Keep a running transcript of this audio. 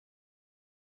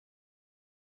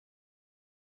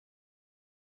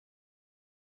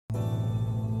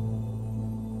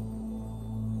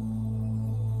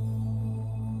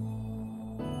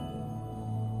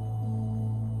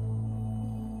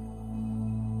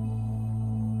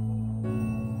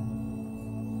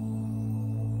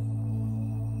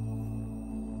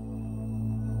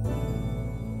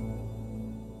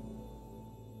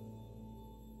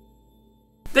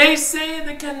They say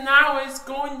the canal is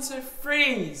going to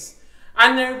freeze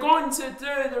and they're going to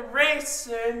do the race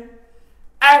soon.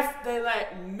 If they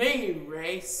let me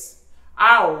race,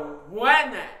 I'll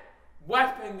win it,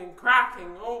 whipping and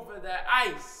cracking over the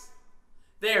ice.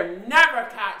 They'll never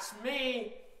catch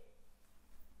me.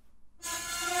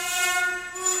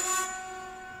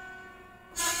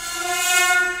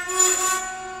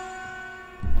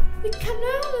 The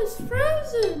canal is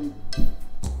frozen.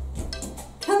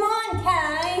 Come on,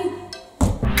 Kai.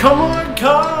 Come on,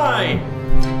 Kai!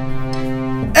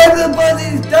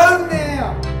 Everybody's down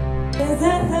now!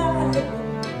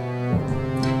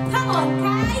 Come on,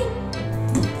 Kai.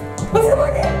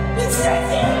 Everybody, it's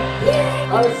ready.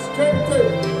 Yeah. I was scared too.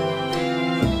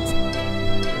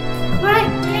 Quick,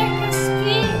 get your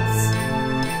skates.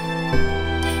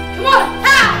 Come on, Kai.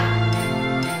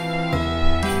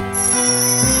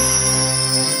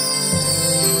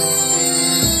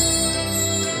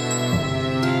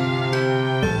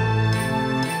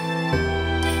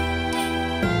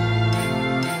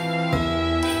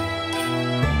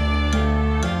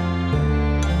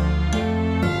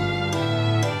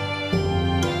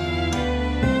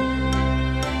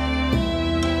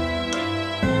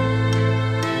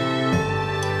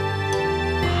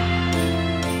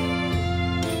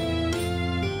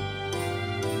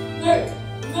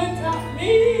 Look at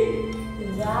me.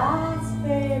 That's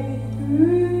very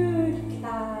good,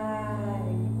 Kai.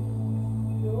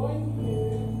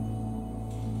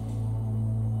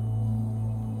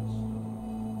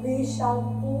 We shall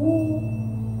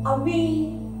go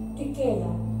away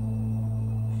together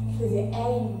to the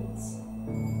ends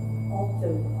of the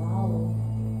world.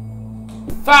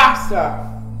 Faster,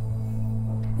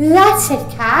 That's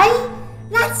it, Kai.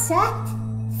 That's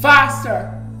it.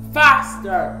 faster,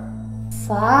 faster.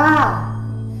 Far,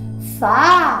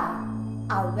 far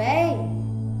away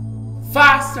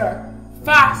Faster,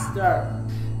 faster.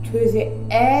 to the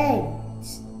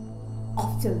ends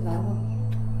of the world.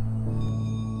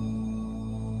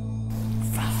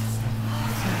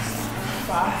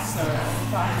 Faster,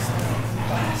 faster,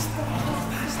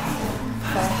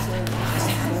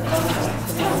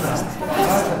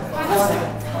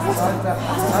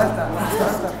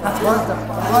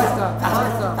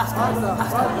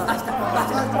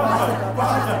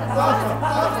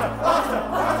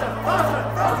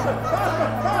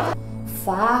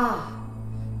 Far,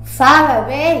 far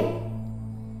away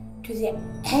to the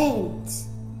ends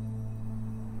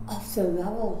of the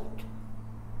world.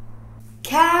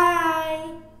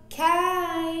 Kai,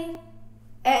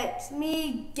 it's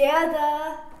me,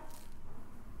 Gerda.